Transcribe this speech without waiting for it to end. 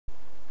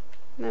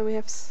Now we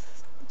have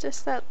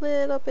just that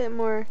little bit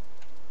more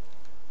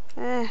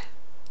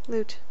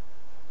loot.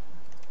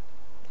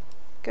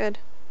 Good.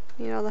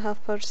 Need all the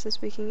health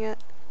potions we can get.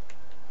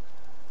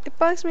 It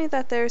bugs me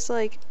that there's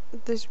like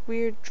this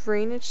weird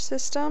drainage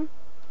system,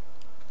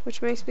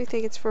 which makes me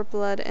think it's for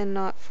blood and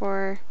not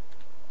for...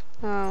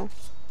 Oh.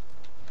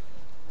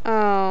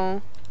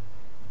 Oh.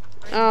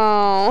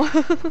 Oh.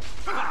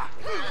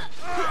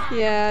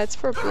 Yeah, it's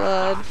for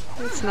blood.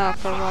 It's not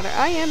for water.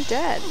 I am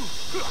dead.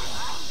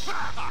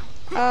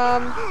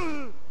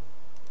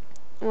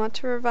 Want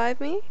to revive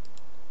me?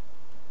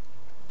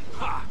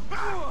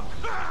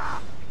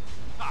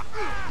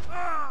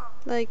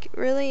 Like,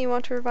 really? You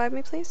want to revive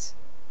me, please?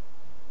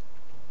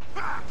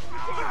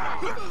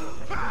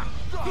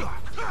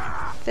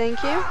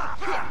 Thank you.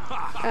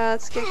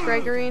 Let's get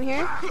Gregory in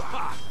here.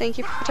 Thank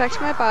you for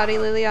protecting my body,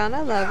 Liliana.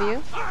 I love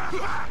you.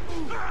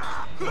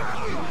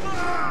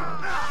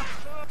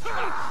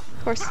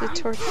 Of course, the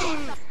torch.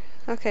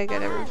 Okay,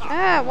 good, everyone.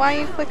 Ah, why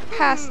you click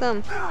past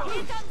them?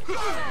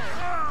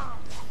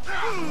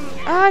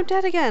 Oh, I'm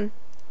dead again.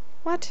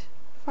 What?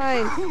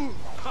 Fine.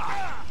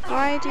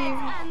 Why do you...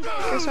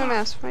 Where's my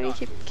mouse? Why do you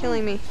keep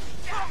killing me?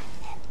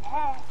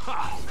 Off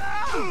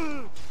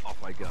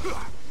I go.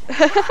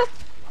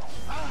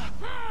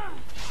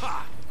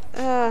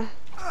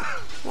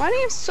 Why do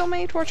you have so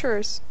many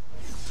torturers?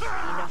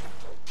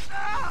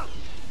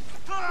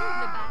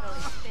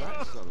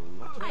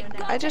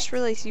 I just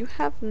realized you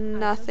have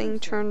nothing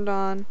turned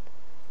on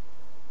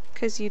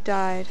because you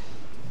died.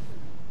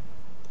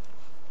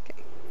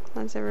 Okay,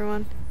 cleanse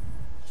everyone.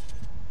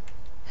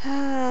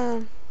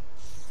 There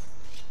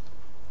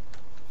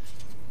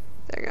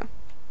we go.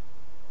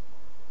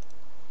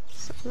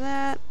 So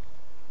that,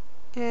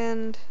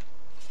 and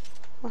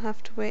we'll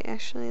have to wait.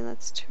 Actually,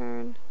 let's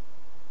turn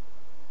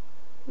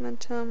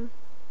momentum,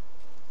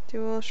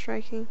 dual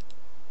striking.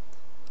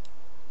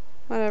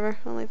 Whatever,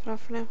 I'll leave it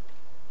off for now.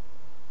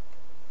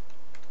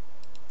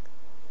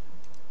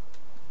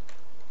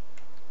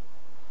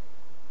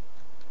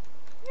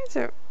 These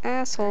are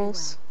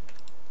assholes.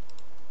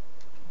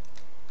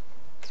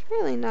 It's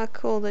really not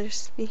cool to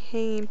just be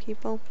hanging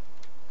people.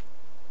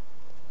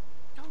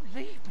 Don't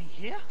leave me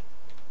here.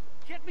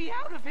 Get me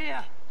out of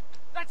here.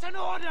 That's an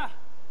order.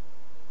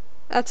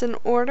 That's an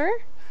order?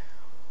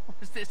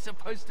 Was this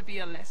supposed to be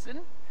a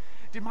lesson?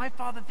 Did my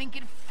father think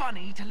it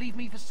funny to leave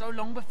me for so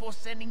long before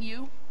sending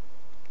you?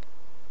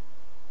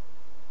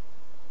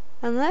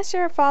 Unless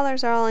your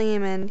father's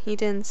Arleman, he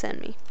didn't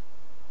send me.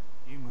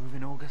 You move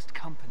in august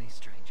company,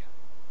 stranger.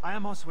 I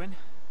am Oswin,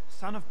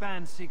 son of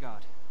Ban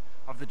Sigurd,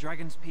 of the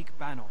Dragon's Peak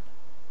Banon.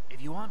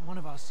 If you aren't one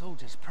of our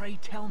soldiers, pray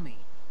tell me,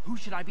 who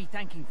should I be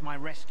thanking for my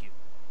rescue?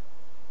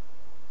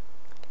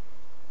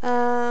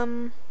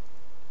 I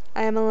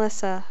am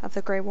Alyssa of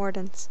the Grey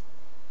Wardens.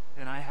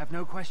 Then I have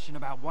no question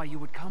about why you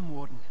would come,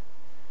 Warden.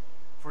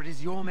 For it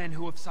is your men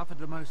who have suffered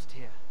the most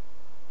here.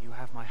 You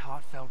have my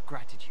heartfelt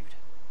gratitude.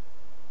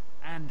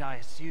 And I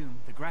assume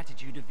the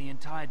gratitude of the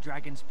entire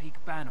Dragon's Peak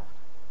Banon.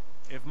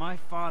 If my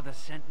father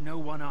sent no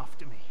one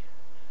after me,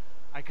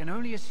 I can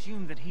only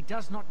assume that he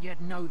does not yet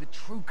know the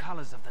true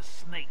colors of the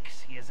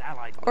snakes he is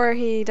allied with. Or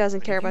he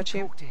doesn't care about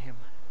you. Talk to him.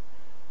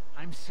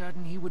 I'm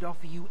certain he would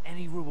offer you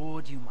any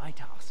reward you might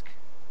ask.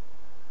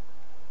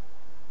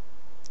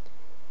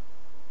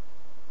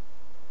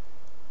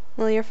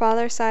 Will your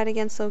father side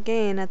against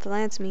Logain at the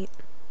Landsmeet?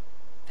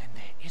 Then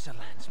there is a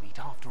Landsmeet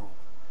after all.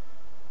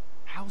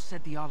 Hal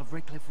said the Earl of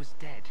Redcliffe was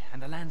dead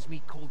and the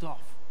Landsmeet called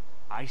off.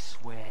 I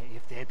swear,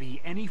 if there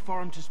be any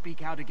forum to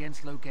speak out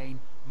against Logain,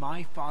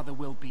 my father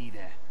will be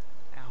there.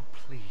 Now,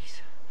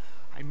 please,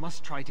 I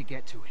must try to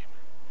get to him.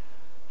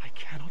 I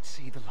cannot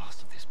see the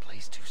last of this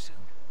place too soon.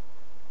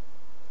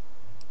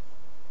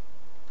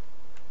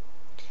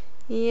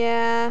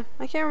 Yeah,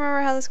 I can't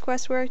remember how this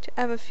quest worked.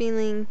 I have a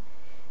feeling,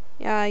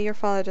 yeah, your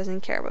father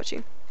doesn't care about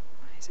you.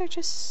 Why is there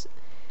just...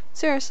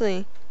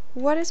 Seriously,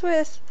 what is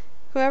with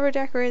whoever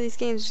decorated these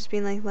games just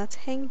being like, let's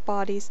hang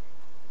bodies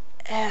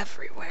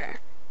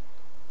everywhere?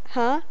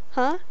 Huh?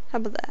 Huh? How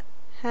about that?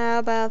 How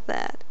about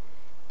that?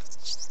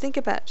 Just think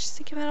about it. Just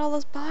think about all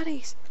those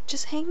bodies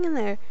just hanging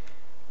there.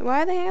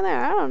 Why are they hanging there?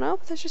 I don't know,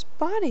 but there's just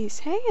bodies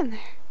hanging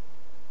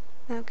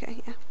there.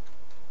 Okay, yeah.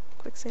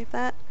 Quick save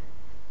that.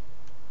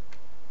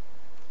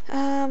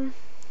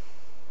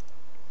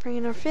 Bring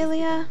in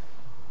Ophelia.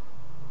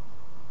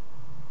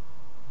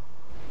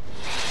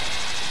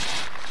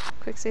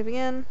 Quick save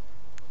again.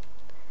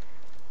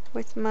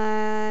 With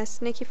my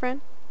snaky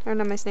friend. Or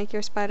not my snake,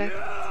 your spider.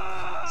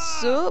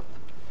 Soup.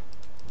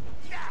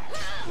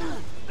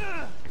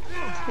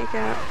 Take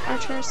out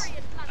archers.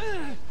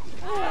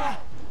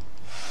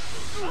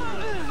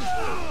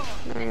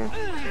 There we go.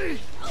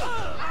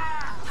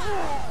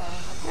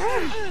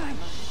 Ah.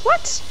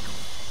 What?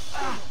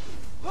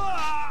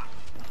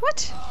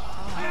 What?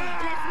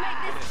 Let's make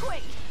this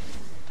quick.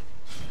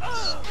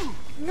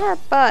 Your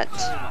butt.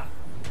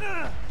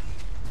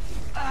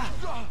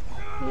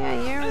 Yeah,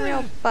 you're a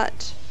real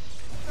butt.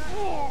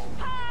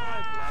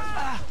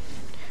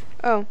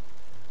 Oh.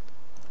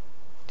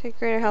 Take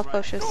greater health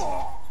potions.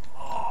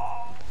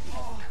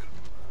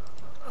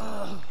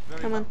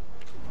 Come on.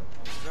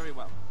 Very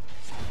well.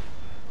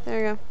 There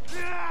you go.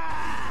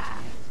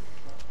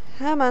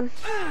 Come on.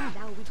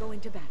 Now we go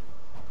into battle.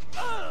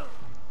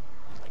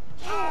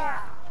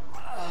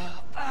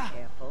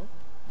 Careful.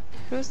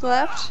 Who's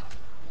left?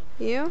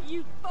 You?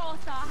 You force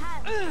our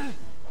hands.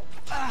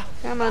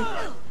 Come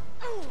on.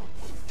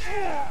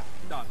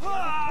 Done.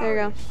 There you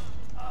go.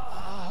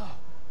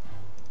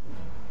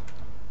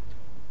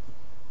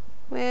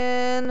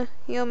 Win.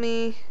 Heal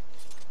me.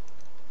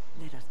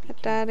 Let us be I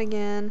careful. died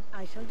again.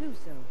 I shall do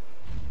so.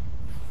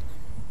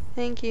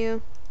 Thank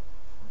you.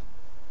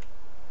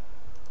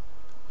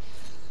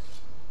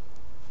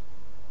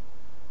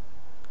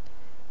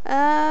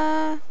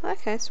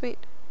 Okay, sweet.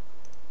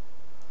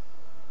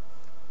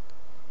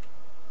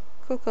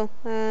 Cool, cool.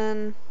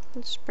 And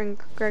let's just bring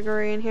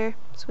Gregory in here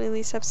so we at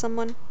least have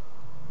someone.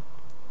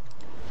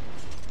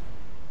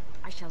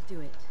 I shall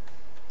do it.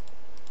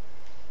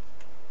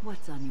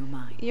 What's on your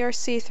mind? You're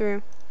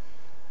see-through.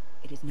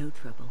 It is no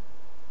trouble.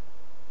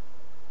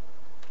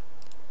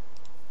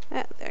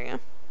 Ah, there you go.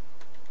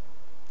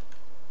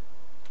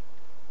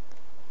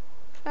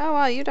 Oh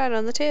wow, you died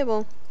on the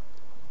table.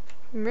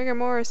 Rigor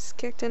mortis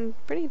kicked in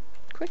pretty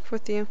quick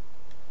with you.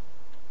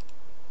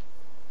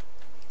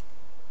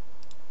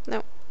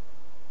 No.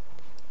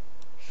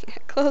 Yeah,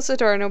 close the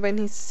door. Nobody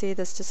needs to see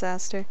this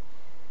disaster.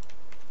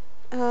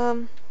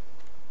 Kill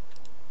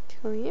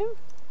you.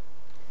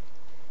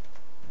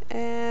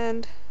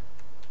 And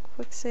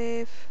quick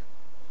save.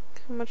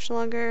 How much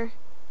longer?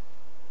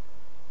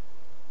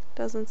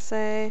 Doesn't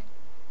say.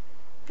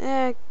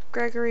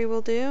 Gregory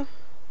will do.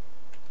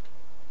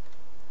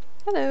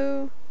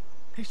 Hello.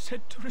 They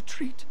said to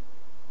retreat.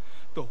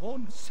 The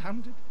horn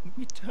sounded and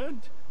we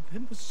turned, and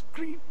then the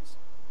screams.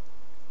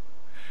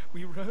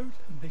 We rode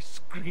and they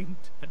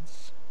screamed and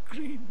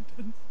screamed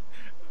and...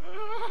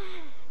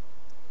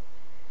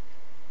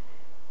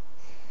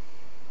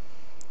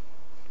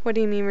 What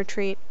do you mean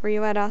retreat? Were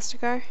you at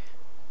Ostagar?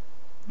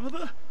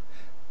 Mother,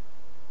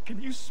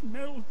 can you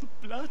smell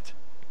the blood?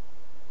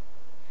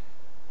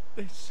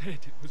 They said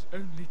it was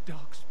only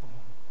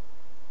Darkspawn.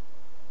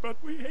 But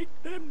we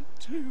ate them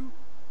too.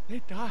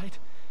 They died,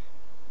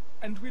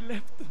 and we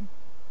left them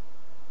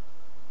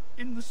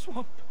in the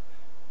swamp.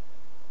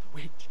 The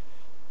witch.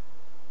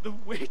 The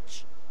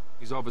witch.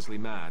 He's obviously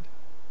mad.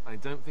 I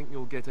don't think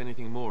you'll get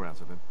anything more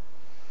out of him.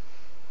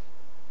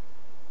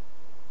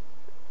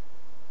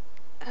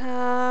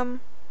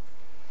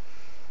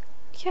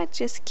 Can't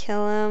just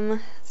kill him.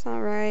 It's not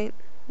right.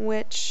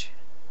 Witch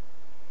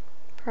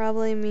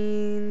probably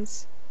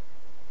means...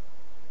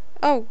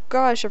 Oh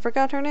gosh, I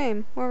forgot her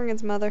name.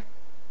 Morgan's mother.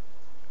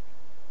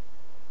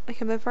 I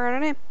completely forgot her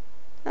name.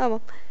 Oh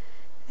well.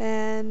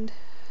 And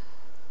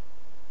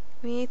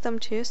we ate them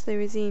too, so they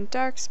redeemed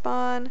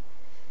Darkspawn,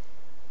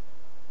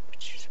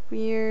 which is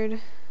weird.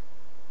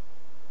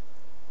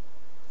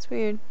 It's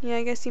weird. Yeah,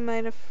 I guess he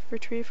might have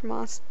retreated from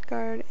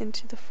Ostgard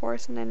into the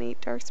forest and then ate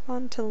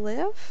Darkspawn to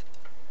live?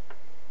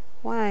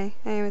 Why?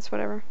 Anyways,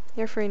 whatever.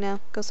 You're free now.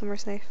 Go somewhere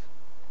safe.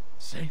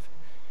 Safe?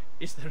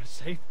 Is there a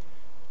safe?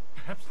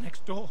 Perhaps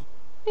next door?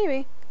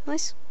 Maybe. At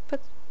least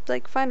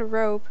find a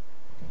rope.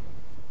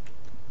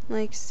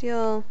 Like,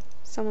 steal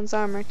someone's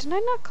armor. Did I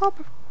not call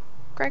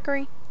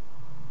Gregory?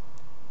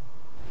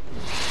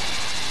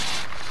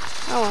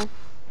 Oh well.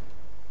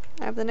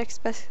 I have the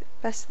next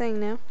best thing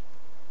now.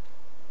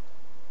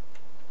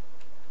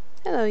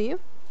 Hello, you.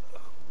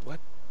 What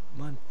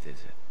month is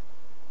it?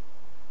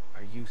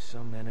 Are you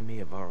some enemy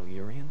of our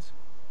Illyrians?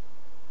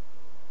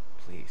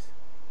 Please,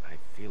 I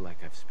feel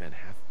like I've spent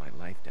half my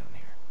life down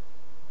here.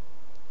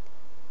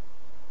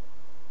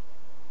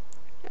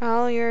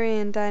 All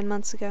Urian died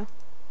months ago.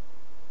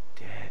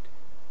 Dead?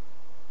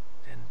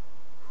 Then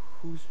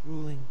who's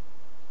ruling?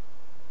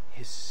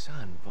 His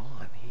son,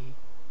 Vaughn. He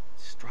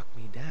struck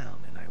me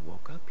down and I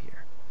woke up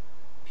here.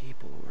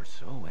 People were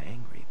so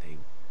angry they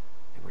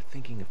were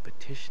thinking of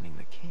petitioning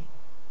the king.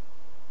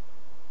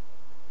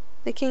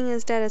 The king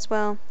is dead as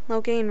well.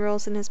 Logain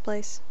rules in his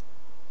place.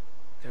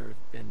 There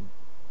have been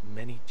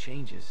many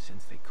changes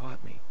since they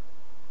caught me.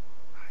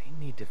 I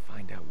need to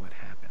find out what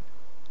happened.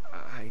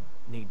 I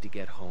need to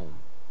get home,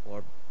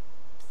 or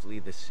flee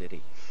the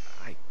city.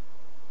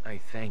 I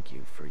thank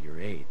you for your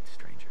aid,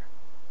 stranger.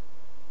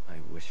 I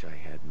wish I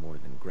had more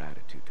than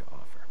gratitude to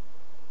offer.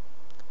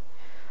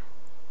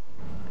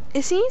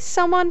 Is he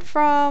someone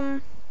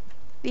from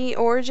the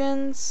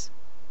origins,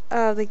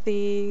 like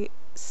the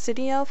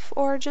City Elf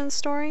origin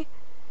story?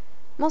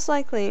 Most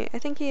likely. I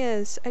think he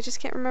is. I just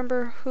can't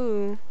remember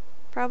who.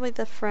 Probably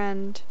the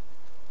friend.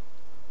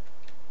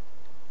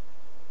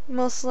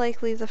 Most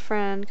likely the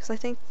friend, because I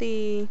think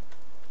the...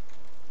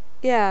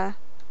 Yeah.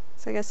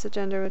 So I guess the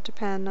gender would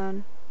depend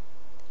on...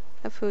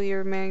 of who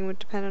you're marrying would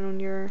depend on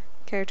your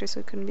character, so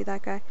it couldn't be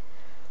that guy.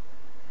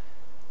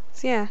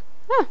 So yeah.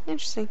 Oh,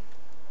 interesting.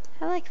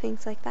 I like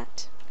things like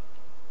that.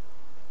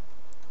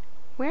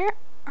 Where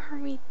are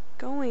we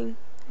going?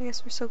 I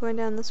guess we're still going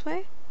down this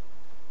way?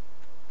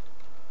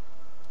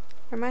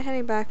 Or am I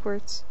heading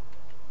backwards?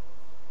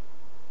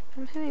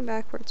 I'm heading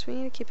backwards. We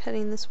need to keep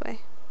heading this way.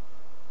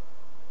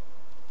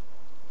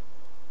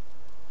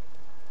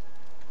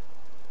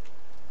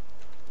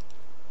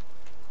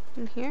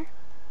 here.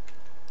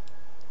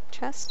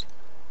 Chest.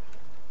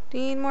 Do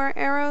you need more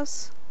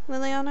arrows,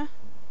 Liliana?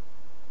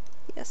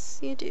 Yes,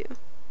 you do.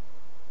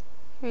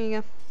 Here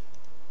you go.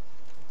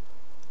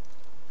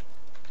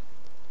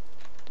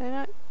 Did I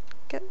not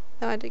get...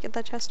 Oh, I did get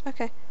that chest.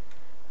 Okay.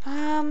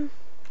 Oh.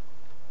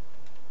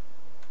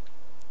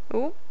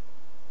 Oop.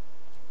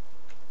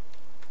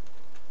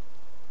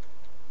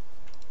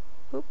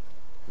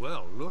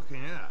 Well, look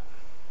here.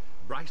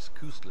 Bryce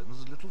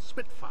Coustland's little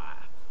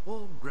Spitfire,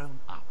 all grown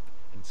up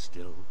and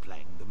still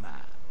playing the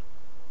man.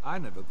 I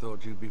never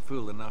thought you'd be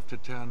fool enough to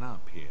turn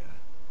up here.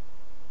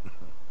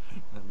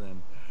 And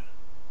then,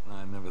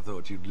 I never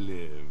thought you'd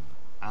live,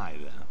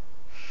 either.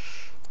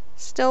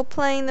 Still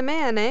playing the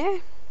man, eh?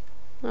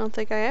 I don't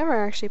think I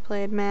ever actually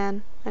played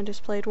man. I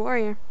just played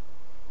warrior.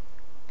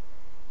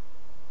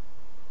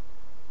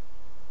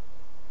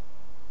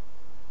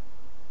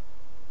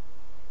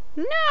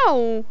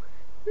 No!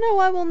 No,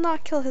 I will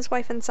not kill his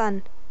wife and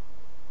son.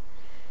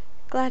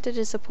 Glad to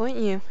disappoint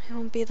you. It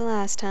won't be the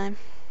last time.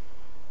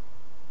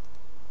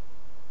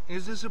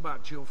 Is this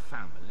about your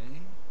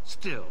family?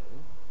 Still?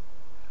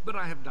 But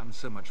I have done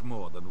so much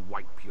more than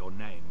wipe your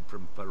name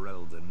from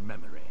Ferelden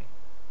memory.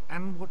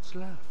 And what's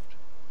left?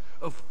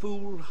 A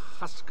fool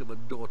husk of a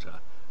daughter,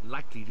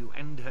 likely to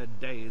end her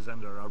days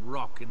under a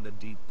rock in the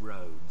deep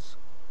roads.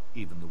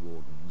 Even the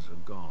wardens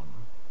are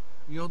gone.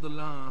 You're the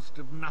last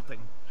of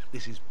nothing.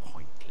 This is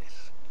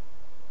pointless.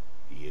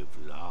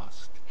 You've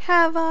lost.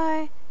 Have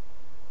I?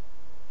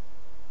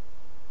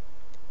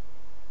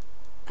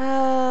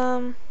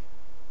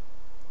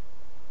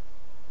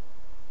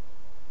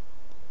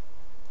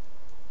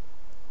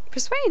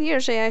 Persuade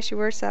usually actually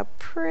works out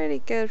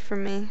pretty good for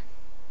me.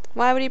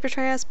 Why would he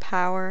betray us?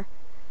 Power.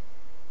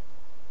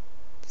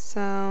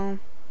 So,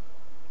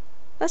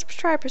 let's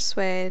try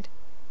persuade.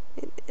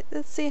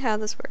 Let's see how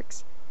this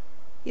works.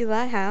 You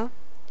lie how?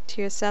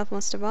 To yourself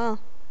most of all.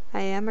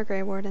 I am a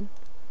Grey Warden.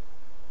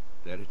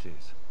 There it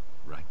is,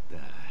 right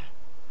there.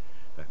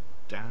 That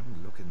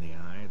damned look in the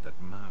eye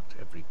that marked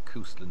every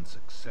Coustland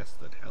success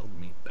that held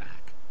me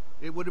back.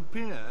 It would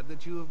appear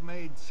that you have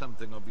made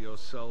something of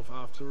yourself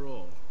after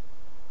all.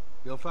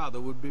 Your father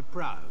would be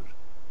proud.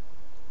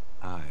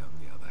 I, on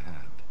the other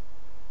hand,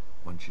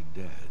 want you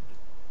dead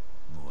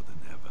more than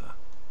ever.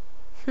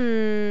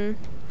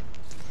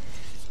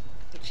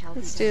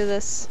 Let's do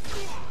this.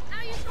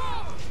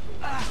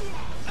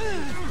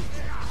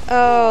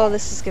 Oh,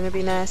 this is gonna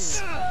be nice.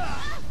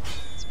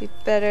 This will be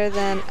better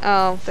than...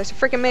 Oh, there's a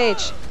freaking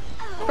mage.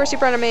 Of course you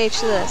brought a mage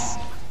to this.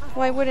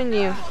 Why wouldn't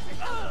you?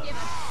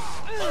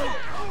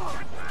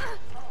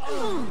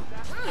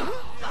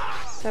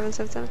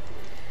 777.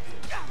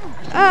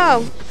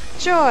 Oh,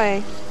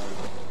 joy.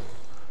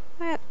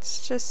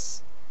 That's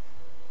just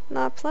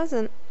not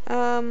pleasant.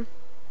 There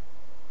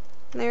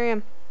I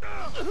am.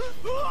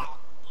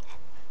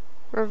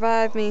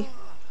 Revive me.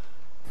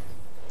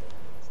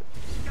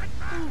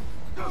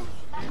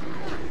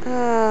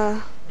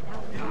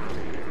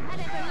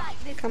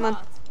 Come on.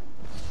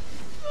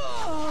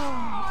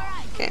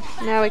 Okay,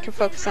 now we can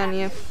focus on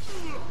you.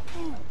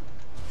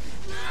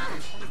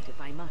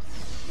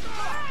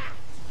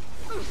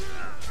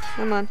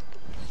 Come on.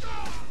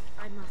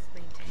 I must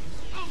maintain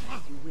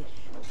as you wish.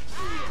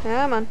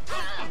 Come on.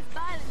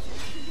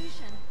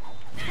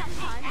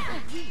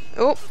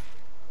 Oh.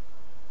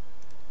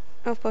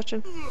 Health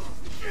potion.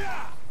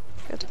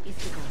 Good.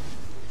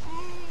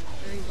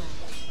 Very well.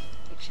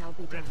 It shall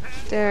be done.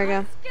 There we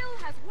go. Skill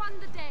has won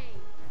the day.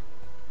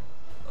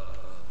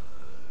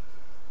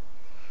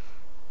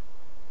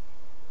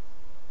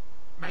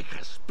 Make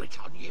her spit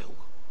on you.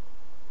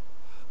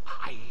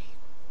 I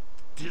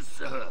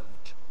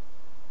deserved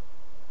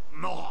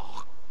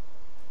more.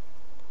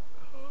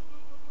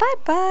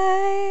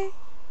 Bye-bye.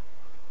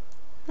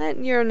 Let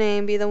your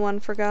name be the one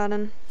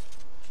forgotten.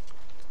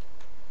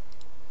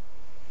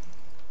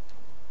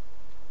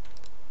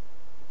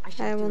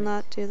 I will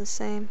not do the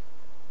same.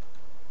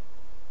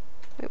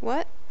 Wait,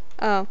 what?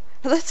 Oh,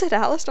 that said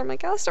Alistair. I'm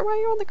like, Alistair, why are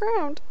you on the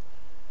ground?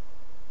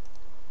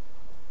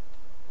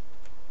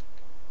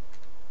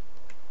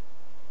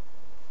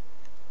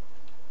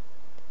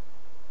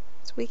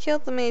 So we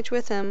killed the mage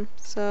with him,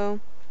 so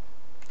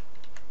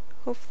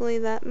hopefully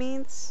that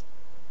means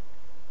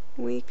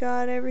we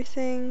got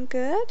everything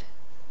good.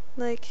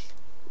 Like,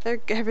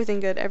 everything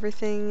good.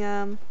 Everything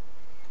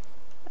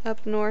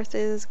up north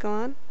is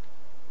gone.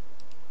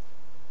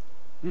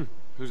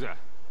 Who's there?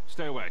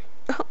 Stay away.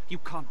 You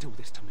can't do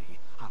this to me.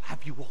 I'll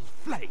have you all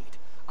flayed.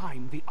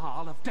 I'm the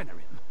Arl of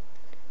Denerim.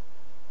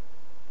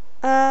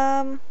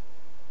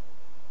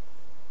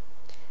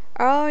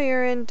 Oh,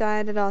 you're in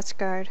died at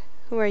Osgard.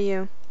 Who are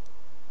you?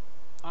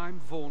 I'm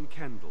Vaughan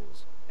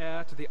Kendalls,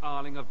 heir to the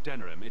Arling of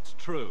Denerim. It's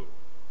true.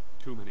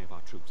 Too many of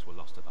our troops were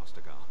lost at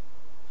Ostagar.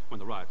 When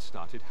the riots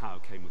started, Howe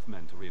came with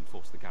men to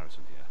reinforce the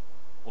garrison here.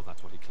 Or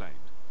that's what he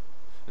claimed.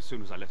 As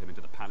soon as I let him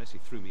into the palace, he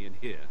threw me in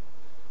here.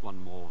 One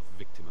more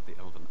victim of the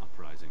Elven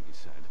uprising, he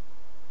said.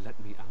 Let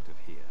me out of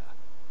here.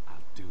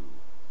 I'll do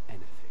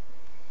anything.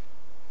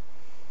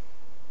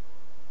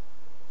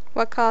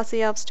 What caused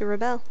the elves to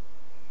rebel?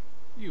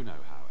 You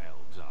know how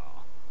elves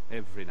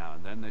Every now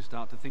and then they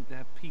start to think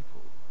they're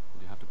people,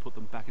 and you have to put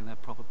them back in their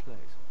proper place.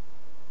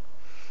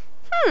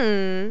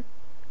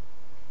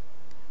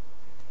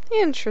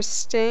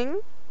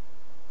 Interesting.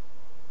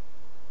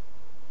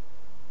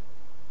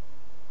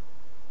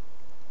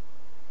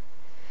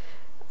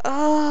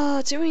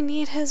 Oh, do we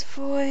need his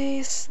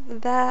voice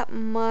that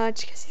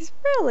much? Because he's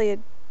really a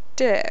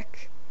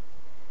dick.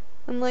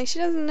 And like, she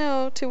doesn't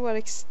know to what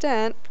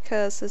extent,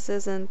 because this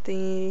isn't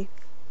the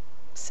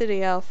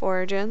City Elf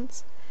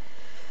Origins.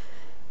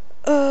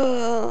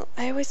 I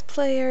always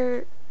play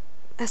her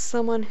as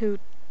someone who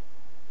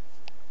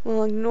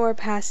will ignore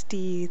past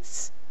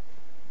deeds,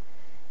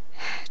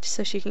 just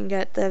so she can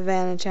get the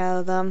advantage out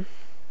of them.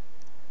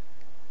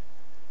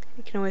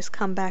 You can always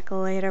come back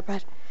later,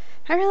 but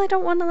I really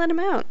don't want to let him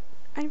out.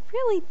 I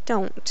really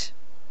don't.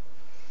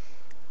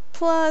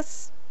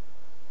 Plus,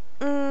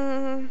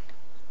 do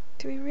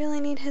we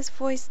really need his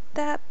voice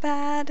that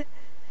bad?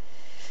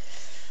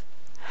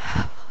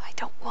 I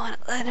don't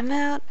want to let him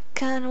out. I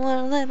kinda want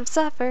to let him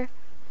suffer.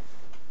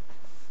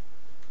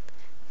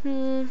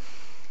 Well,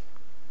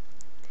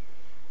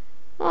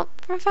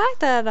 for the fact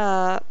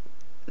that,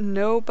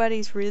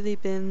 nobody's really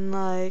been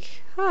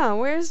like, huh,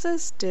 where's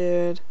this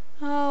dude?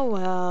 Oh,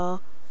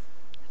 well.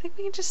 I think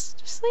we can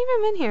just leave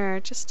him in here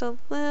just a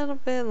little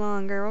bit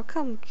longer. We'll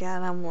come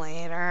get him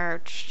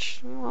later.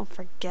 We won't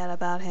forget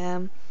about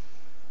him.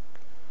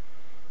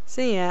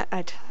 So yeah,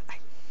 I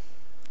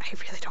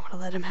really don't want to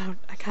let him out.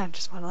 I kind of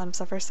just want to let him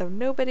suffer, so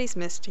nobody's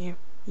missed you.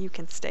 You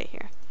can stay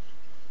here.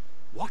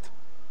 What?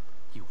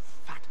 You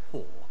fat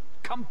whore.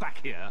 Come back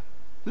here.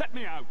 Let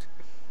me out.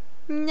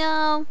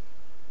 No.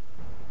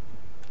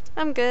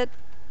 I'm good.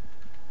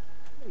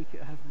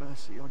 Maker, have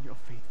mercy on your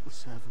faithful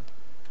servant.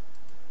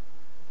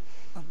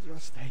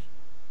 Andraste,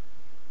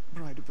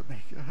 bride of the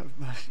Maker, have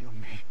mercy on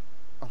me.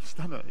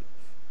 Alstana,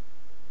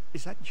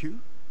 is that you,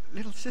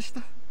 little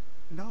sister?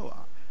 No,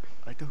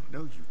 I don't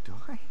know you, do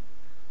I?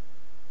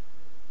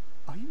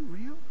 Are you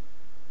real?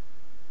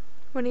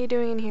 What are you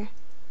doing in here?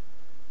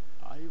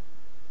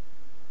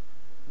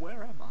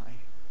 Where am I?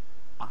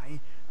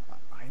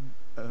 I'm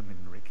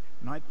Erminric,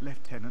 Knight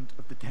Lieutenant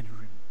of the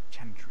Denerim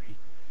Chantry.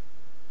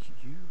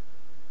 You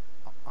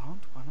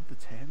aren't one of the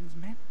Tern's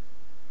men?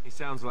 He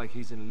sounds like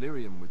he's in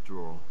lyrium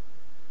withdrawal.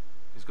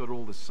 He's got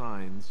all the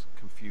signs,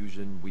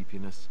 confusion,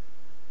 weepiness.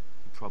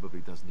 He probably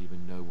doesn't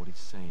even know what he's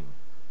saying.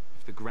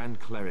 If the Grand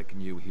Cleric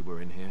knew he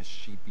were in here,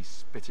 she'd be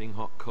spitting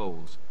hot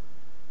coals.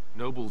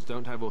 Nobles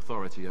don't have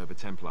authority over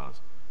Templars.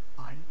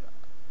 I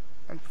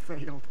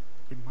failed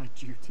in my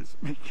duties,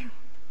 Maker.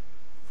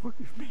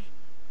 Forgive me.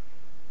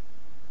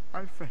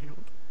 I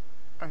failed,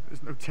 and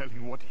there's no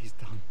telling what he's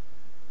done.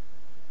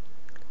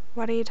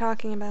 What are you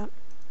talking about?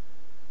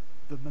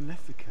 The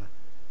Malefica.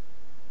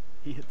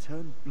 He had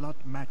turned blood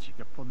magic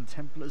upon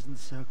Templars and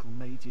Circle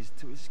mages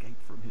to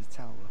escape from his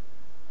tower.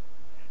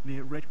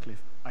 Near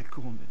Redcliffe, I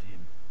cornered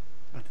him,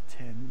 but the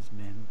Tern's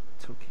men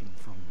took him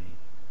from me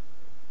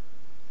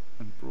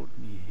and brought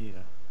me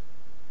here.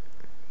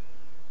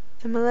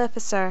 The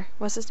Maleficer.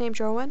 Was his name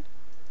Jorwin?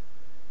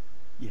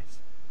 Yes.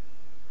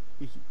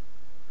 He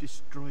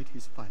destroyed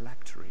his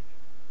phylactery.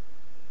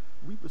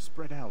 We were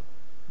spread out,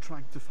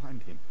 trying to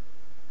find him.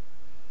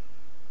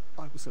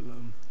 I was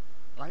alone.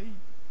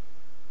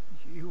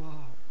 You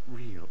are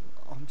real,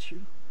 aren't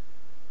you?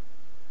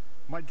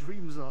 My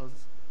dreams are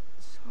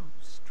so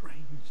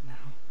strange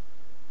now.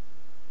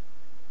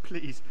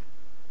 Please,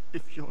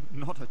 if you're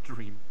not a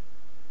dream,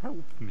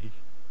 help me.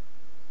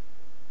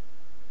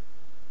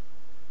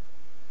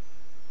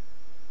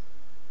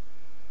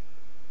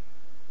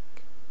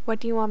 What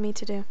do you want me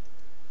to do?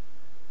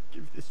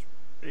 Give this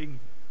ring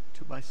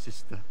to my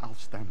sister,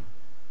 Alstana.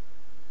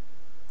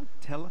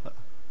 Tell her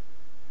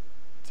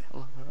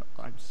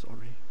I'm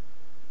sorry.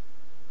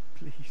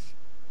 Please,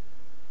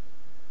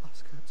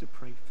 ask her to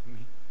pray for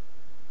me.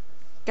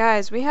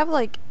 Guys, we have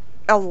like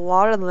a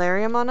lot of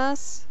lyrium on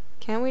us.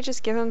 Can't we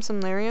just give him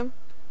some lyrium?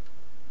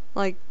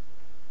 Like,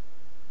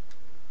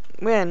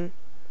 when?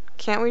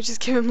 Can't we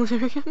just give him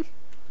lyrium?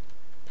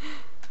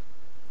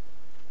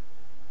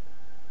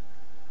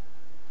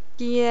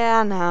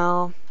 Yeah,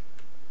 no.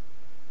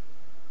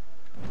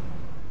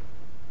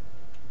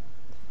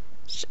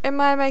 It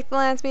might make the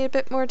lands meet a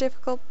bit more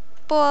difficult,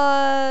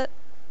 but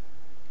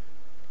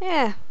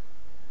yeah,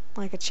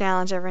 like a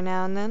challenge every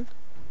now and then.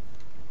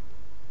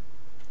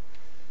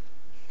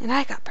 And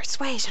I got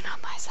persuasion on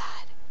my side.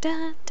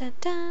 Dun dun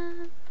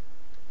dun.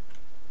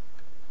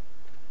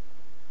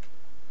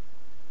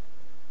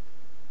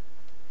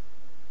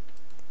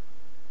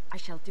 I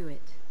shall do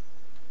it.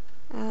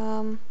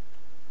 Some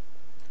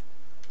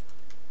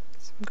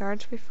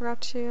guards we forgot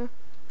to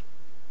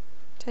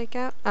take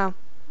out. Oh,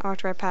 I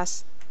walked right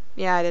past.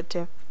 Yeah, I did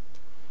too.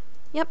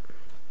 Yep.